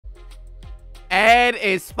Ed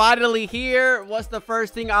is finally here. What's the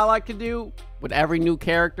first thing I like to do with every new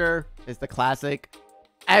character? Is the classic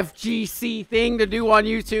FGC thing to do on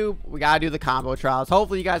YouTube. We gotta do the combo trials.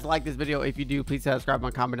 Hopefully you guys like this video. If you do, please subscribe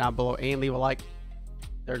and comment down below and leave a like.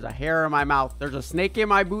 There's a hair in my mouth. There's a snake in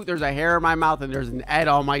my boot. There's a hair in my mouth, and there's an Ed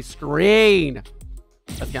on my screen.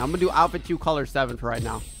 Let's go. I'm gonna do outfit 2 color 7 for right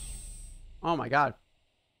now. Oh my god.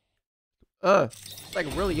 It's like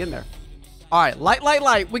really in there. All right,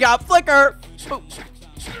 light. We got flicker. Ooh.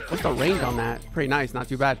 What's the range on that? Pretty nice, not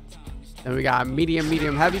too bad. Then we got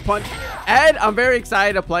medium, heavy punch. Ed, I'm very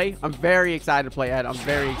excited to play. Ed. I'm very excited to play Ed.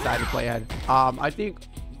 I think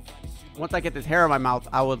once I get this hair in my mouth,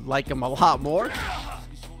 I would like him a lot more.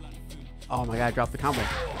 Oh my god, I dropped the combo.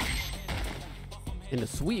 In the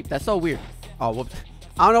sweep. That's so weird. Oh, whoops.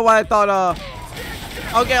 I don't know why I thought,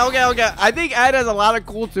 Okay. I think Ed has a lot of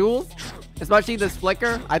cool tools, especially this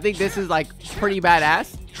flicker. I think this is like pretty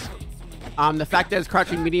badass. The fact that his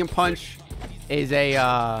crouching medium punch is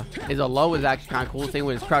a low is actually kind of cool. Same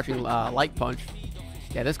with his crouching light punch.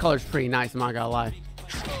 Yeah, this color is pretty nice. I'm not gonna lie.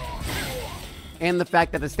 And the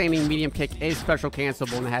fact that the standing medium kick is special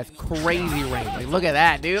cancelable and it has crazy range. Like, look at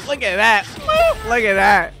that, dude. Look at that. Woo! Look at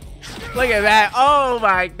that. Look at that. Oh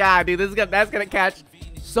my god, dude. That's gonna catch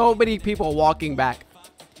so many people walking back.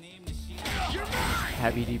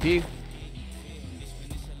 Heavy DP.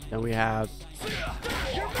 Then we have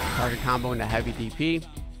target combo into heavy DP.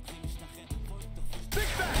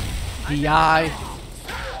 DI.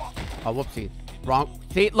 Oh, whoopsie. Wrong.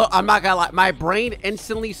 See, look, I'm not gonna lie. My brain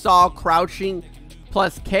instantly saw crouching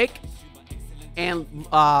plus kick, and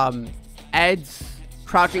Ed's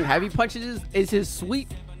crouching heavy punches is his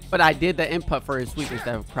sweep, but I did the input for his sweep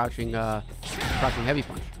instead of crouching heavy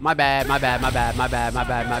punch. My bad.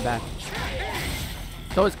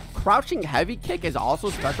 So his crouching heavy kick is also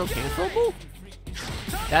special cancelable?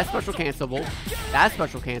 That's special cancelable. That's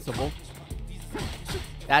special cancelable.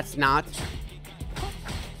 That's not.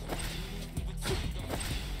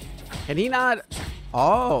 Can he not?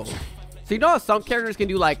 Oh. So you know how some characters can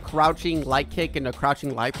do like crouching light kick and a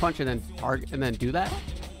crouching light punch and then target and then do that?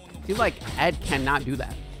 Seems like Ed cannot do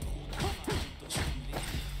that.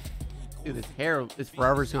 Dude, this hair is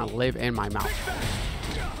forever just gonna live in my mouth.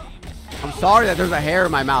 I'm sorry that there's a hair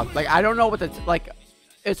in my mouth. Like, I don't know what that's like.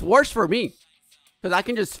 It's worse for me because I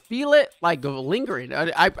can just feel it like lingering.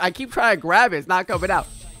 I keep trying to grab it. It's not coming out.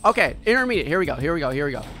 Okay, intermediate. Here we go.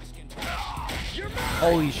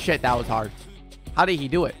 Holy shit, that was hard. How did he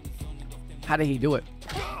do it?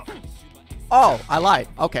 Oh, I lied.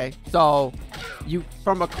 Okay, so you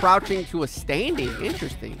from a crouching to a standing.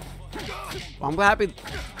 Interesting. Well, I'm happy.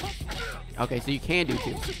 Okay, so you can do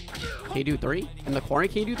 2. Can you do 3? In the corner,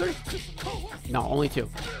 can you do 3? No, only 2.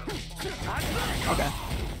 Okay.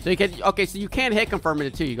 So you can, okay, so you can hit confirm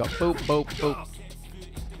it too. You go boop, boop, boop.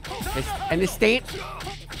 And the stand.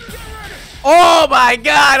 Oh my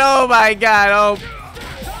god, oh.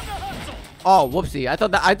 Oh, whoopsie. I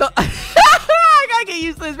thought I gotta get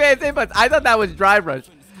used to this man's inputs. I thought that was drive rush.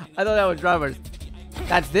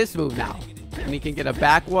 That's this move now. And he can get a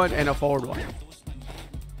back one and a forward one.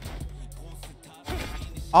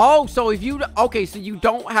 Oh, so if you, okay, so you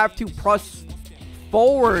don't have to press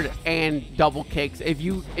forward and double kicks. If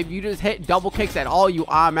you just hit double kicks at all, you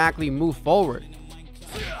automatically move forward.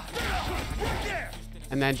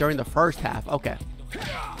 And then during the first half, okay.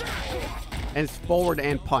 And it's forward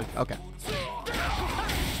and punch, okay.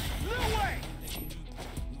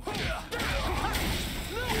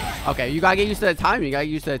 Okay, you gotta get used to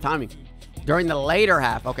the timing. During the later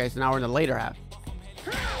half, okay, so now we're in the later half.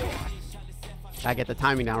 Gotta get the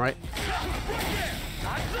timing down, right?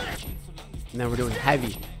 And then we're doing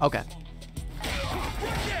heavy. Okay.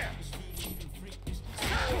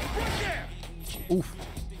 Oof.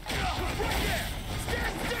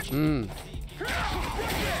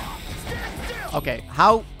 Okay,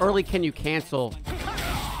 how early can you cancel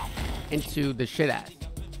into the shit ass?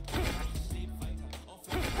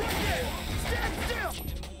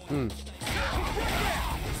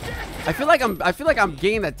 I feel like I'm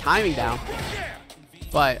getting the timing down,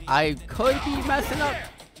 but I could be messing up.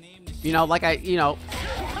 You know, like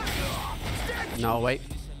no, wait.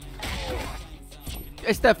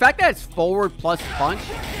 It's the fact that it's forward plus punch.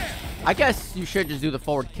 I guess you should just do the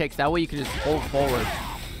forward kicks. That way you can just hold forward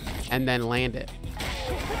and then land it.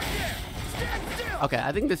 Okay,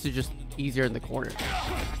 I think this is just easier in the corner.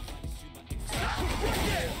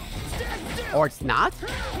 Or it's not?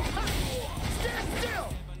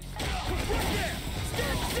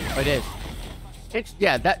 Oh, it is. It's,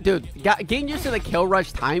 yeah, that dude, getting used to the kill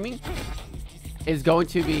rush timing is going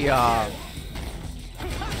to be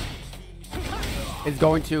is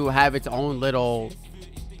going to have its own little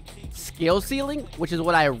skill ceiling, which is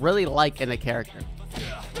what I really like in a character.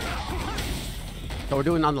 So we're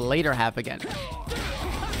doing on the later half again.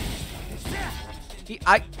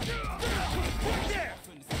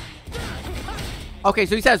 Okay,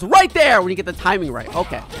 so he says right there when you get the timing right.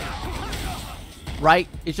 Okay. Right?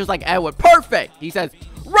 It's just like Edward. Perfect! He says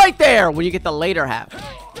right there when you get the later half.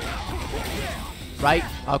 Right?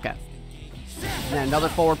 Okay. And then another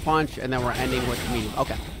forward punch, and then we're ending with medium.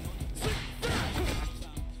 Okay.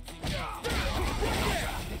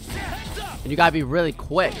 And you gotta be really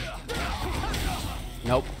quick.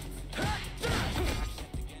 Nope.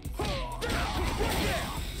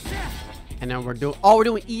 And then we're doing... Oh, we're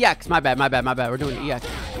doing EX. My bad. We're doing EX.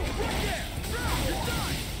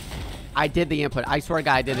 I did the input. I swear to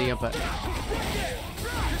God, I did the input.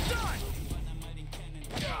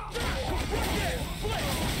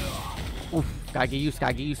 Oof. Gotta get used.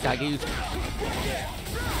 There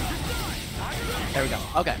we go.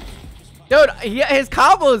 Okay. Dude, his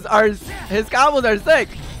combos are sick.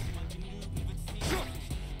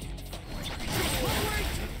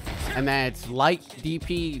 And then it's light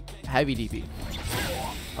DP, heavy DP.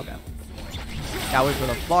 Okay. Gotta wait for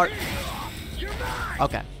the spark.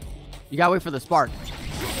 Okay. You gotta wait for the spark.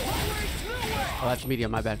 Oh, that's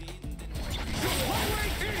medium, my bad.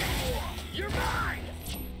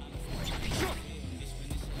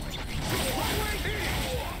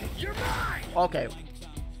 Okay.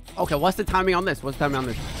 Okay, what's the timing on this?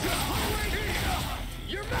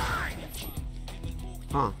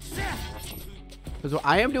 Huh. Because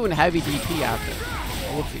I am doing heavy DP after.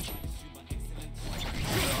 Oh, whoopsie.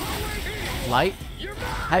 Light.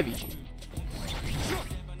 Heavy.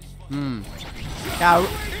 Yeah,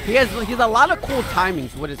 he has a lot of cool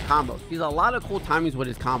timings with his combos.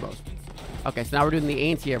 Okay, so now we're doing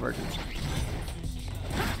the anti-air version.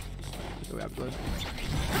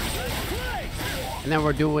 And then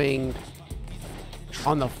we're doing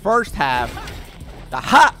on the first half the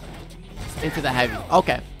ha into the heavy.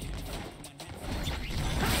 Okay.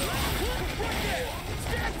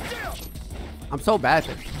 I'm so bad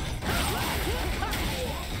at this.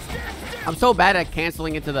 I'm so bad at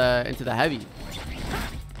canceling into the heavy.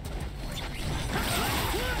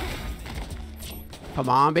 Come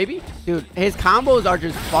on, baby. Dude, his combos are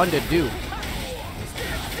just fun to do.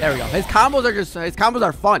 There we go. His combos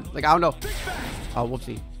are fun. Like, I don't know. Oh,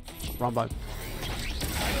 whoopsie. Wrong button.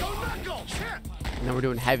 And then we're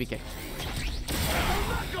doing heavy kick.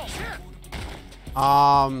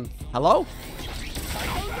 Hello?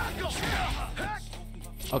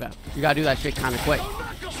 Okay. You gotta do that shit kind of quick.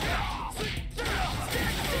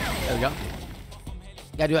 There we go.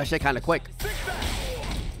 You gotta do that shit kind of quick.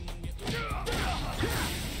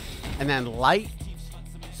 And then light.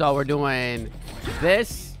 So we're doing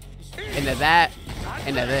this into that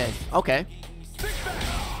into this. Okay.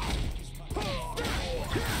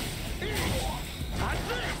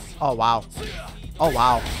 Oh wow. Oh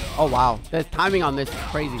wow. Oh wow. The timing on this is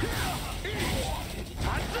crazy.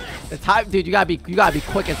 The time, dude, you gotta be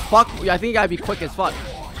quick as fuck. I think you gotta be quick as fuck.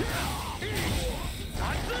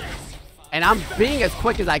 And I'm being as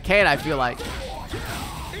quick as I can, I feel like.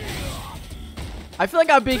 I feel like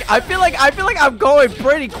I'm going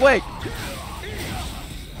pretty quick.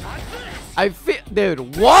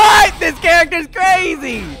 Dude, what? This character's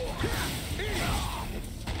crazy.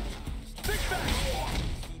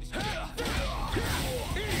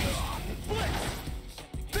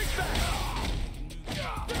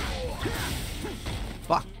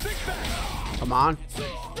 Fuck. Come on.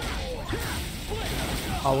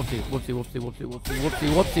 Oh, whoopsie, whoopsie, whoopsie, whoopsie, whoopsie,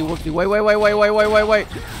 whoopsie, whoopsie, whoopsie.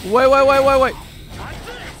 Wait.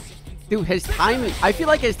 Dude, his timing, I feel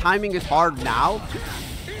like his timing is hard now.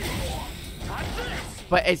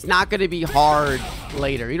 But it's not going to be hard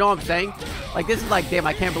later. You know what I'm saying? Like, this is like, damn,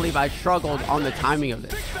 I can't believe I struggled on the timing of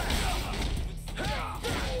this.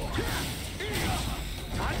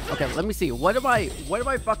 Okay, let me see. What am I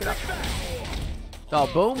fucking up? So,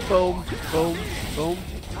 boom, boom, boom, boom.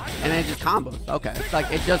 And then it just combos. Okay, it's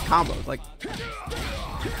like, it just combos. Like,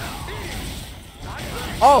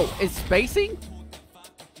 oh, it's spacing?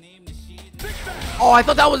 Oh, I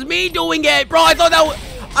thought that was me doing it, bro. I thought that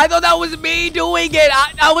was me doing it.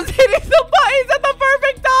 I was hitting the buttons at the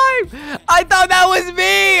perfect time. I thought that was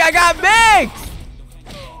me. I got mixed.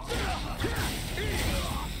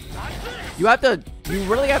 You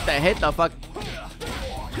really have to hit the fuck.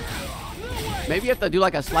 Maybe you have to do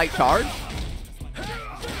like a slight charge.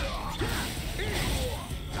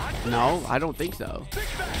 No, I don't think so.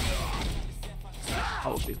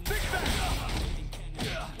 Oh, dude.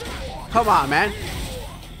 Come on, man.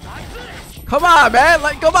 Come on, man.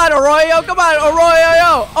 Like, come on, Arroyo. Come on,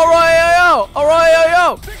 Arroyoyo. Arroyoyo.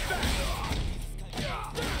 Arroyoyo.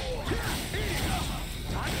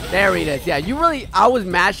 There it is. Yeah, you really... I was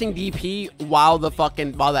mashing DP while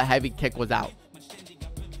the heavy kick was out.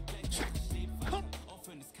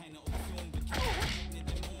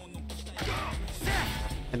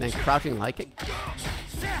 And then crouching light kick.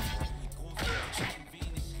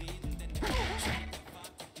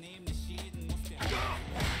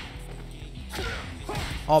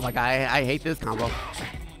 Oh my god, I hate this combo.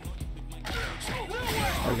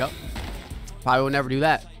 There we go. Probably will never do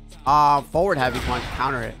that. Forward heavy punch,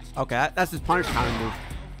 counter it. Okay, that's his punish counter move.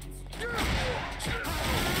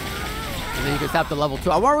 And then you can step to level 2.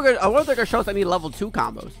 I wonder if they're gonna show us any level 2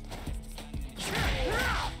 combos.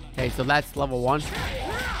 Okay, so that's level 1.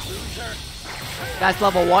 That's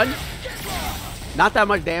level 1. Not that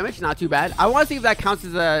much damage, not too bad. I want to see if that counts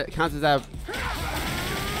as a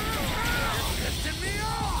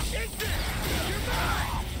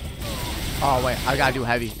Oh wait, I gotta do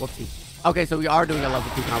heavy. Whoopsie. Okay, so we are doing a level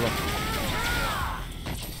 2 combo.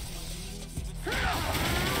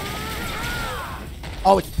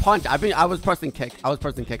 Oh, it's punch. I was pressing kick. I'm not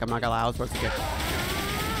gonna lie. I was pressing kick.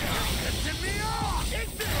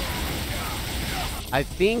 I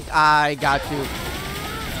think I got to.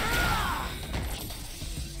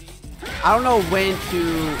 I don't know when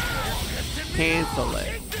to cancel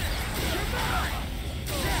it.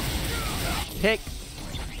 Kick.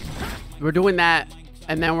 We're doing that,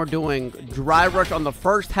 and then we're doing dry rush on the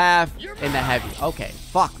first half in the heavy. Okay,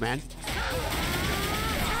 fuck, man.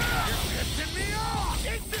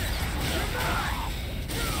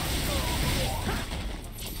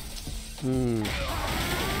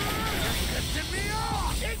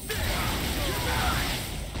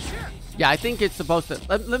 Yeah, I think it's supposed to.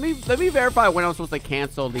 Let me verify when I'm supposed to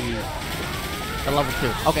cancel the level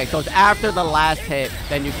 2. Okay, so it's after the last hit,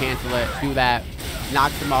 then you cancel it. Do that.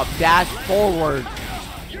 Knocks him up. Dash forward.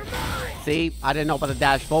 See, I didn't know about the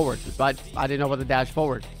dash forward, but I didn't know about the dash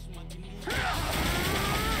forward.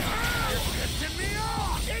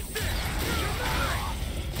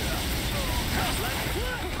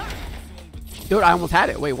 Dude, I almost had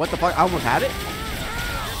it. Wait, what the fuck? I almost had it?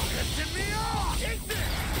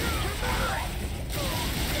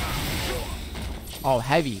 Oh,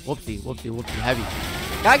 heavy. Whoopsie, whoopsie, whoopsie, heavy.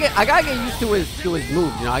 I gotta get used to his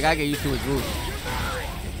moves, you know. I gotta get used to his moves.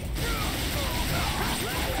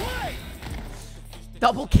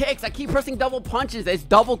 Double kicks. I keep pressing double punches. It's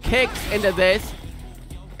double kicks into this.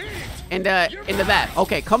 Into that.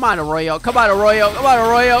 Okay, come on, Arroyo. Come on, Arroyo. Come on,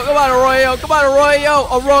 Arroyo. Come on, Arroyo. Come on, Arroyo.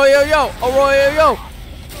 Arroyoyo. Arroyoyo.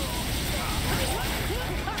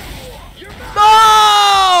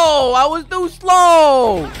 No! I was too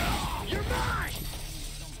slow.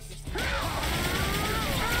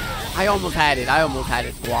 I almost had it. I almost had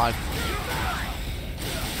it, squad.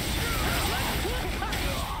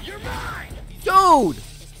 Dude!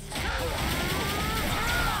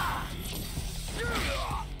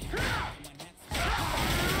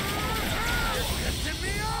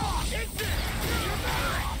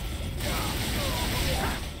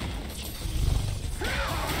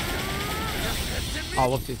 Oh,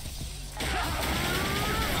 whoopsie.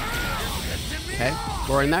 Okay,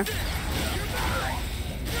 we're in there.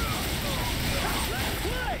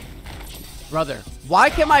 Brother, why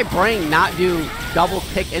can my brain not do double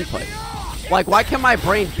kick input? Like, why can my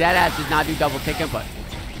brain deadass just not do double kick input?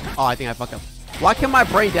 Oh, I think I fucked up. Why can my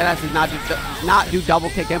brain deadass just not do double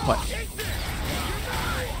kick input?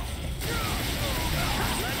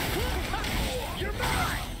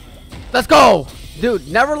 Let's go!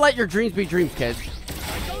 Dude, never let your dreams be dreams, kids.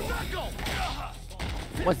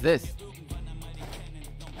 What's this?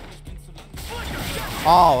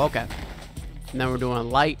 Oh, okay. And then we're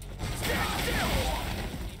doing light.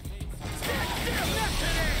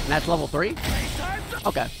 And that's level 3?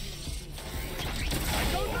 Okay.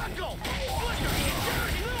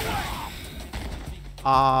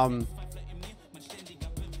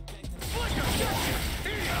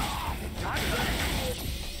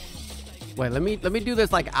 Wait, let me do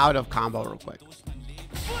this like out of combo real quick.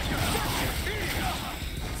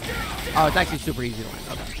 Oh, it's actually super easy to land.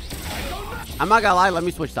 Okay. I'm not gonna lie, let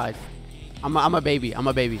me switch sides. I'm a baby. I'm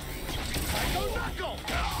a baby.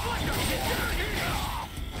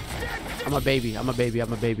 I'm a baby. I'm a baby.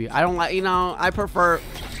 I'm a baby. I don't like, you know, I prefer.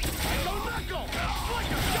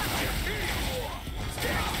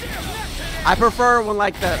 I prefer when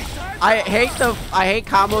like I hate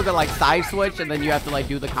combos that like side switch and then you have to like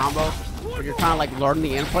do the combo. Where you're trying to like learn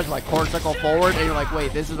the inputs, like quarter circle forward, and you're like,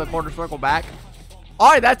 wait, this is a quarter circle back. All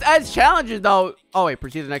right, that's edge challenges though. Oh wait,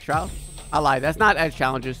 proceed to the next trial. I lied. That's not edge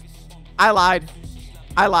challenges. I lied.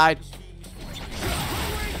 I lied.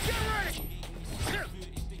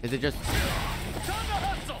 Is it just...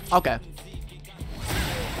 Okay.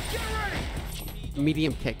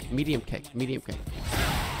 Medium kick. Medium kick. Medium kick.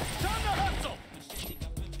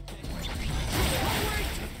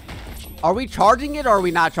 Are we charging it or are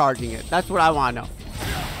we not charging it? That's what I want to know.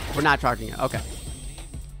 We're not charging it. Okay.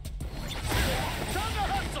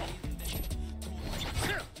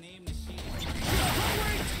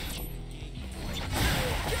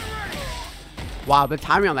 Wow, the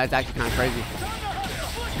timing on that's actually kind of crazy.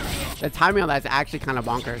 The timing on that's actually kind of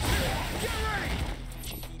bonkers.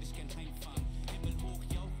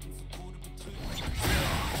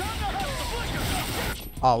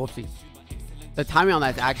 Oh, whoopsie. The timing on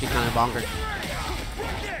that's actually kind of bonkers.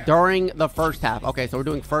 During the first half. Okay, so we're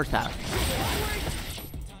doing first half.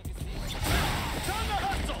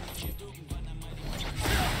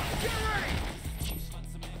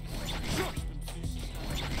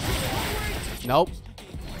 Nope.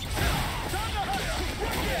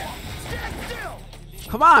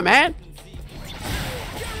 Come on, man.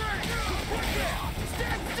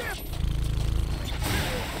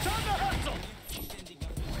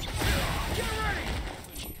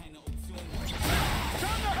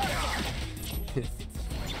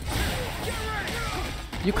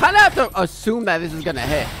 You kind of have to assume that this is going to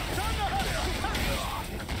hit.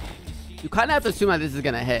 You kind of have to assume that this is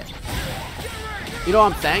going to hit. You know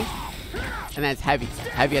what I'm saying? And then it's heavy.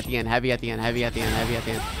 Heavy at the end, heavy at the end, heavy at the end, heavy at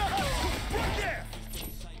the end.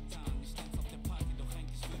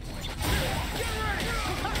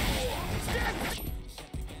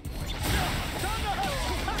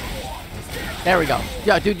 There we go.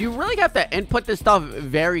 Yo, dude, you really have to input this stuff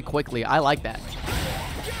very quickly. I like that.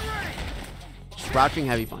 Crouching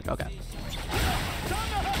heavy punch. Okay.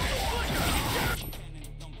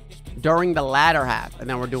 During the latter half. And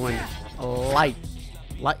then we're doing light.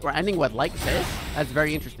 We're ending with like this? That's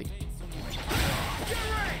very interesting.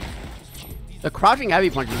 The crouching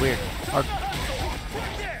heavy punch is weird. Or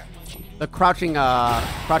the crouching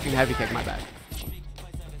heavy kick, my bad.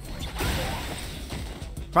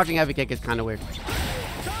 Crouching heavy kick is kind of weird.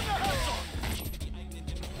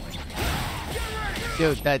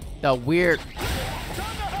 Dude, the weird...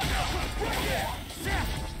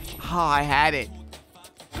 Oh, I had it.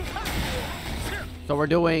 So we're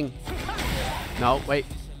doing... No, wait.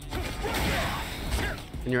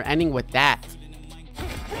 And you're ending with that.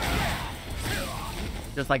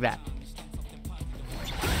 Just like that.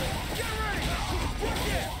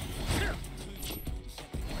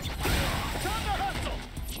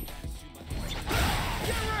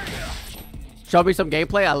 Show me some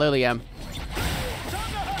gameplay? I literally am.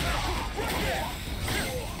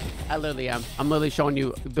 I literally am. I'm literally showing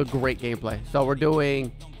you the great gameplay. So we're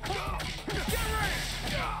doing...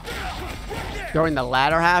 during the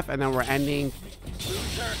latter half, and then we're ending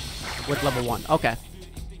with level 1. Okay.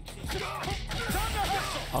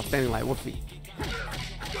 Oh, standing light. Whoopsie.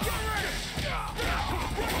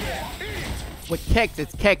 With kicks,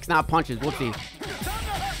 it's kicks, not punches. Whoopsie.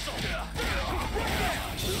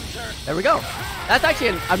 There we go. That's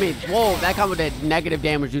actually, I mean, whoa, that combo did negative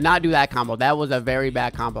damage. Do not do that combo. That was a very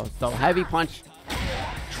bad combo. So, heavy punch.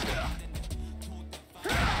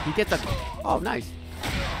 He gets a... Oh, nice.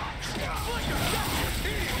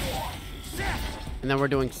 And then we're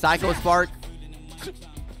doing Psycho Spark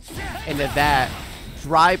into that.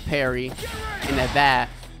 Drive parry into that.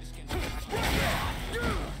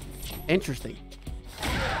 Interesting.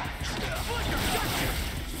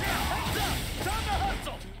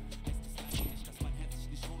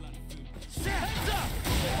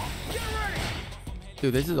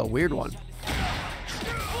 Dude, this is a weird one.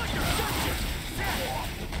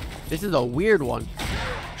 This is a weird one.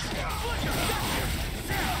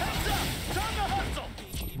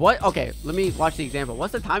 What? Okay, let me watch the example.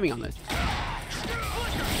 What's the timing on this?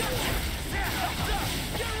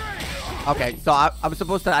 Okay, so I'm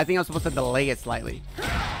supposed to, I think I'm supposed to delay it slightly.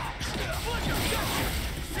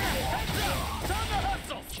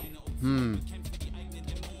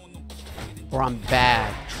 Or I'm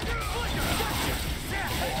bad.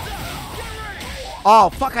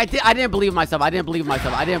 Oh, fuck, I didn't believe in myself. I didn't believe in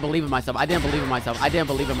myself. I didn't believe in myself. I didn't believe in myself. I didn't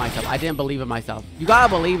believe in myself. I didn't believe in myself. You gotta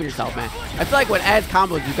believe in yourself, man. I feel like with Ed's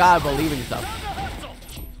combos, you gotta believe in yourself.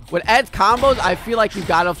 With Ed's combos, I feel like you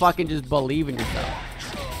gotta fucking just believe in yourself.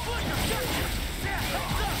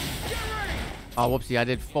 Oh, whoopsie. I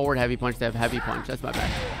did forward heavy punch to have heavy punch. That's my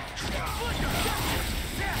bad.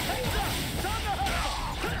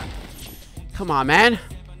 Come on, man.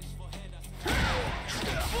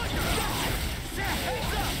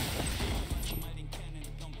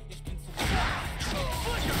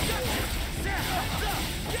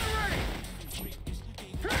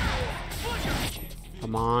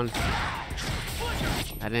 Come on.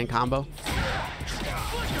 That didn't combo.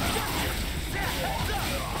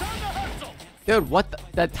 Dude, what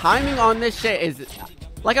the timing on this shit is...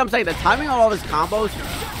 Like I'm saying, the timing on all his combos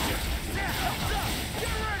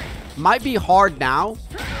might be hard now.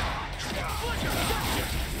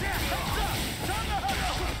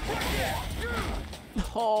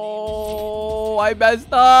 Oh, I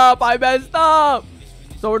messed up. I messed up.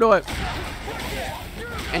 So we're doing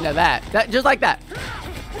into that. Just like that.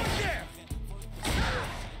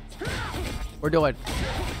 We're doing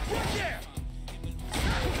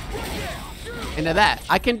into that.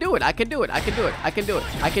 I can do it. I can do it. I can do it. I can do it.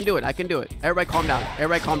 I can do it. I can do it. Everybody calm down.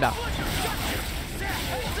 Everybody calm down.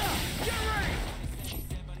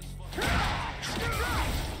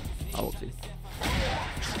 Oh, whoopsie.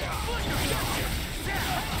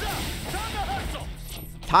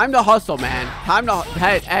 Time to hustle, man. Time to...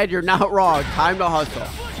 Hey, Ed, you're not wrong. Time to hustle.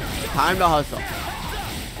 Time to hustle.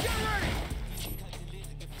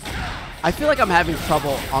 I feel like I'm having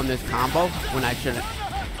trouble on this combo when I shouldn't.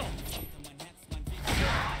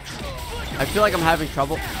 I feel like I'm having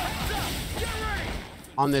trouble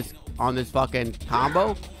on this fucking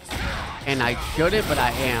combo, and I shouldn't, but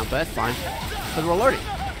I am. But that's fine, because we're learning.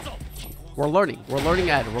 We're learning. We're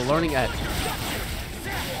learning Ed. We're learning Ed.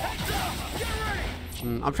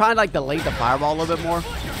 I'm trying to like delay the fireball a little bit more.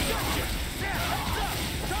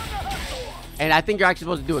 And I think you're actually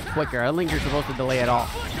supposed to do it quicker. I don't think you're supposed to delay at all.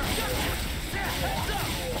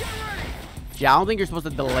 Yeah, I don't think you're supposed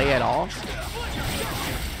to delay at all.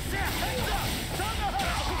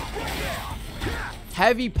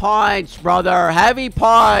 Heavy punch, brother. Heavy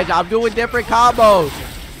punch. I'm doing different combos.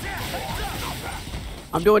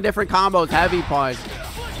 I'm doing different combos. Heavy punch.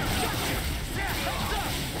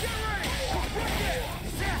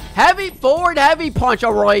 Heavy forward heavy punch,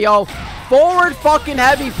 Arroyo. Forward fucking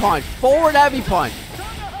heavy punch. Forward heavy punch.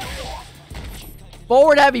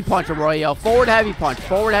 Forward heavy punch, Arroyo. Forward heavy punch.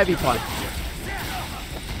 Forward heavy punch.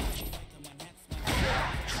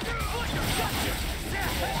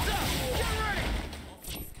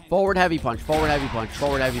 Forward heavy punch. Forward heavy punch.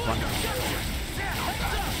 Forward heavy punch.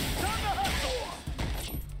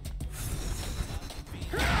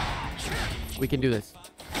 We can do this.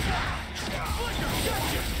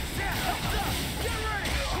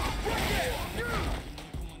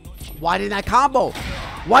 Why didn't that combo?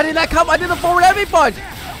 Why didn't that combo? I did the forward heavy punch.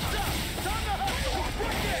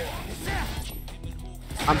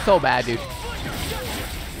 I'm so bad, dude.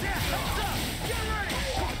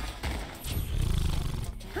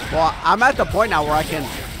 Well, I'm at the point now where I can...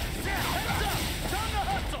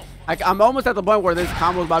 I'm almost at the point where this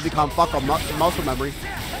combo is about to become fucking muscle memory.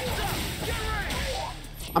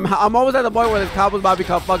 I'm almost at the point where this combo is about to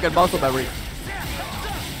become fucking muscle memory.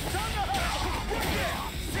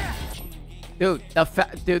 Dude,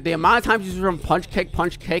 the amount of times you use from punch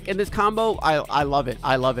kick in this combo, I love it.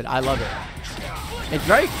 I love it. I love it. It's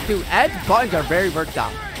very... Dude, Ed's buttons are very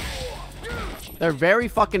versatile. They're very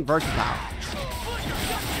fucking versatile.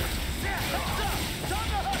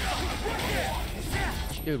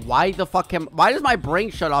 Dude, why the fuck why does my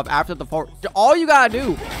brain shut off after the forward? All you gotta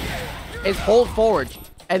do is hold forward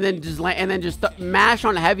and then just land, and then just mash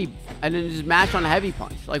on heavy, and then just mash on a heavy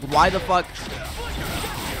punch. Like, why the fuck?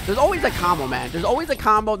 There's always a combo, man. There's always a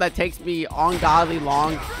combo that takes me ungodly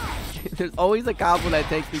long. There's always a combo that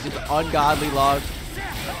takes me just ungodly long.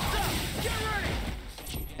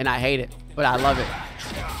 And I hate it, but I love it.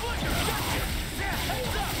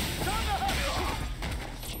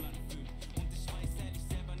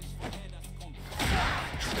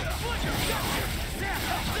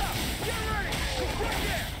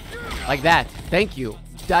 Like that. Thank you.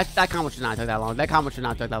 That combo should not take that long. That combo should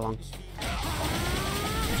not take that long.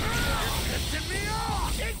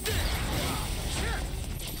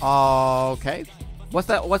 Okay. What's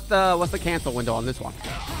the cancel window on this one?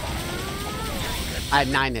 I had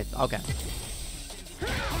 9 hits. Okay.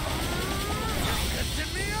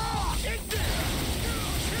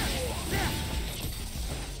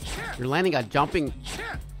 You're landing a jumping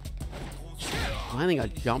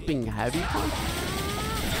heavy punch?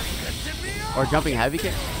 Or jumping heavy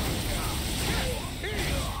kick?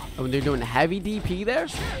 Oh, they're doing heavy DP there?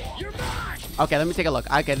 Okay, let me take a look.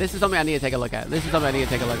 Okay, this is something I need to take a look at. This is something I need to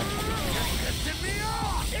take a look at.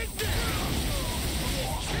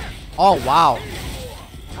 Oh, wow.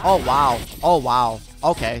 Oh, wow. Oh, wow.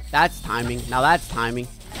 Okay, that's timing. Now that's timing.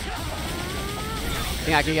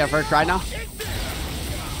 Think I can get a first try now?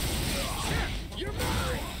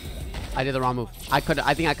 I did the wrong move. I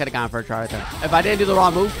think I could have gotten a first try right there. If I didn't do the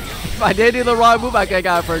wrong move, I could have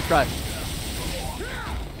got a first try.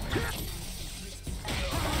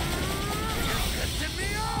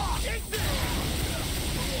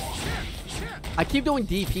 I keep doing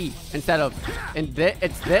DP instead of, and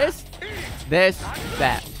it's this,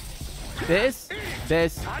 that. This,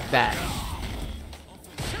 that.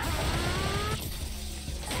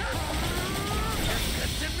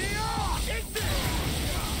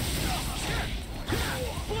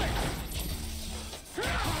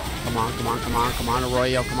 Come on, come on, come on, come on,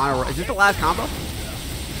 Arroyo, come on, Arroyo. Is this the last combo?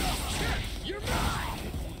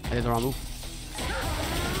 That is the wrong move.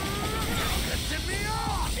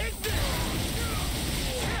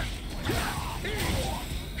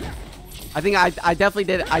 I think I definitely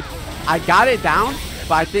did. I got it down,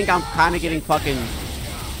 but I think I'm kind of getting fucking.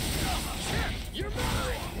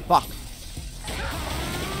 Fuck.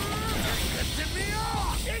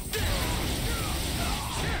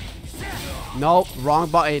 Nope, wrong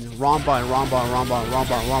button, wrong button, wrong button, wrong button, wrong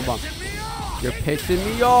button, wrong button. You're pissing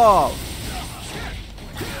me off.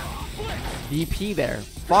 DP there.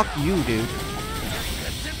 Fuck you, dude.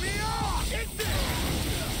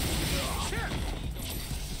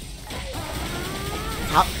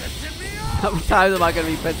 How many times am I gonna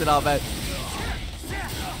be pissing off at?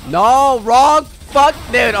 No, wrong. Fuck,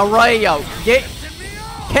 dude. Arroyo. Get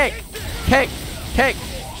kick, kick, kick.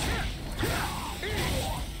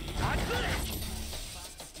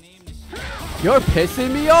 You're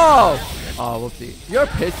pissing me off. Oh, whoopsie. You're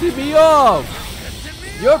pissing me off.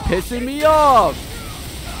 You're pissing me off.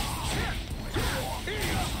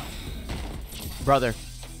 Brother.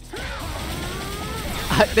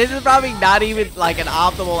 This is probably not even like an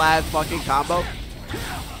optimal ass fucking combo.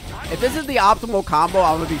 If this is the optimal combo,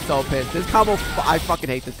 I'm gonna be so pissed. This combo, I fucking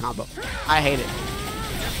hate this combo. I hate it.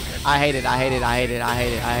 I hate it. I hate it. I hate it. I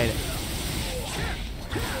hate it. I hate it.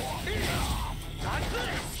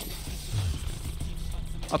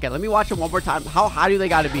 Okay, let me watch it one more time. How high do they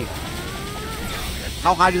gotta be?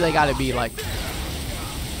 How high do they gotta be? Like,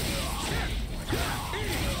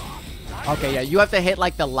 okay, yeah, you have to hit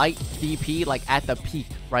like the light DP like at the peak,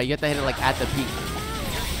 right? You have to hit it like at the peak.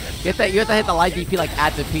 You have to hit the light DP like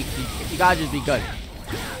at the peak. You gotta just be good.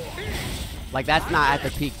 Like, that's not at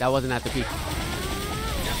the peak. That wasn't at the peak.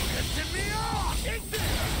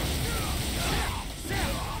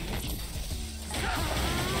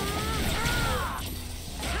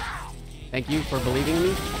 Thank you for believing in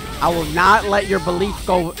me. I will not let your belief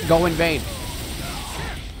go in vain.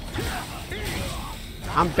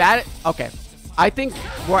 I'm bad at... Okay. I think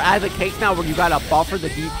we're at the case now where you gotta buffer the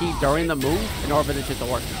DP during the move in order for this shit to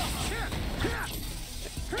work.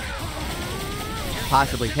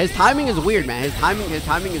 Possibly. His timing is weird, man. His timing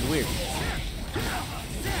is weird.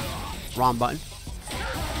 Wrong button.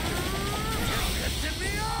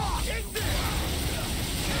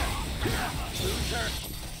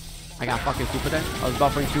 I got fucking super there. I was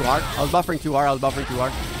buffering too hard. I was buffering too hard.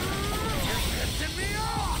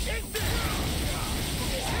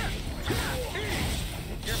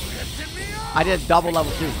 I did double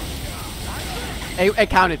level 2. It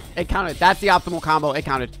counted. It counted. That's the optimal combo. It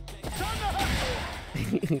counted.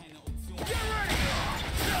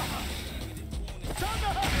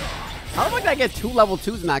 How the fuck did I get 2 level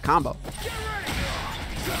 2s in that combo?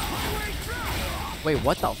 Wait,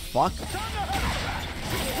 what the fuck?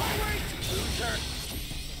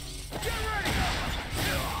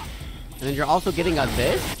 And then you're also getting a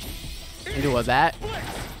this, into a that,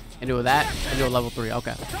 into a that, into a level 3.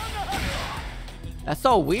 Okay. That's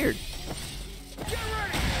so weird.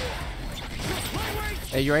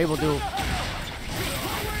 That you're able to...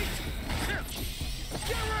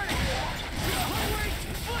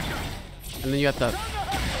 And then you have to...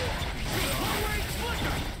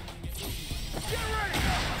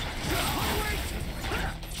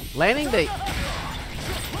 Landing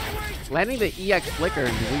the EX flicker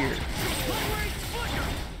is weird.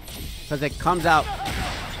 Because it comes out...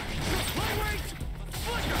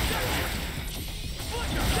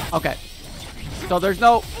 Okay. So there's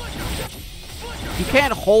no... You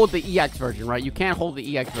can't hold the EX version, right? You can't hold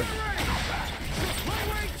the EX version.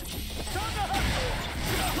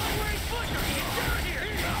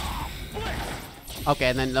 Okay,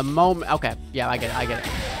 and then the moment... Okay, yeah, I get it, I get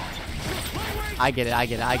it. I get it, I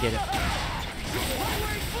get it, I get it.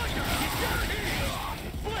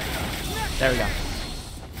 There we go.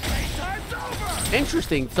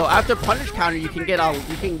 Interesting. So after punish counter, you can get a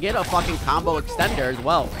fucking combo extender as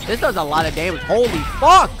well. This does a lot of damage. Holy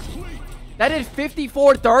fuck! That did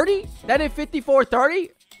 5430? That did 5430?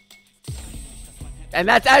 And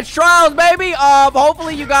that's at Trials, baby.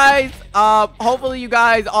 Hopefully you guys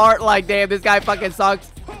aren't like, damn, this guy fucking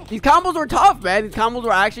sucks. These combos were tough, man. These combos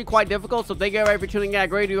were actually quite difficult. So thank you everybody for tuning in. I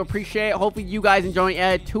greatly do appreciate it. Hopefully you guys enjoying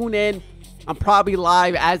Ed. Tune in. I'm probably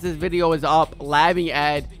live as this video is up, labbing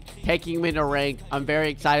Ed. taking me to rank. I'm very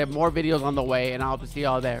excited. More videos on the way, and I hope to see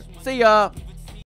y'all there. See ya.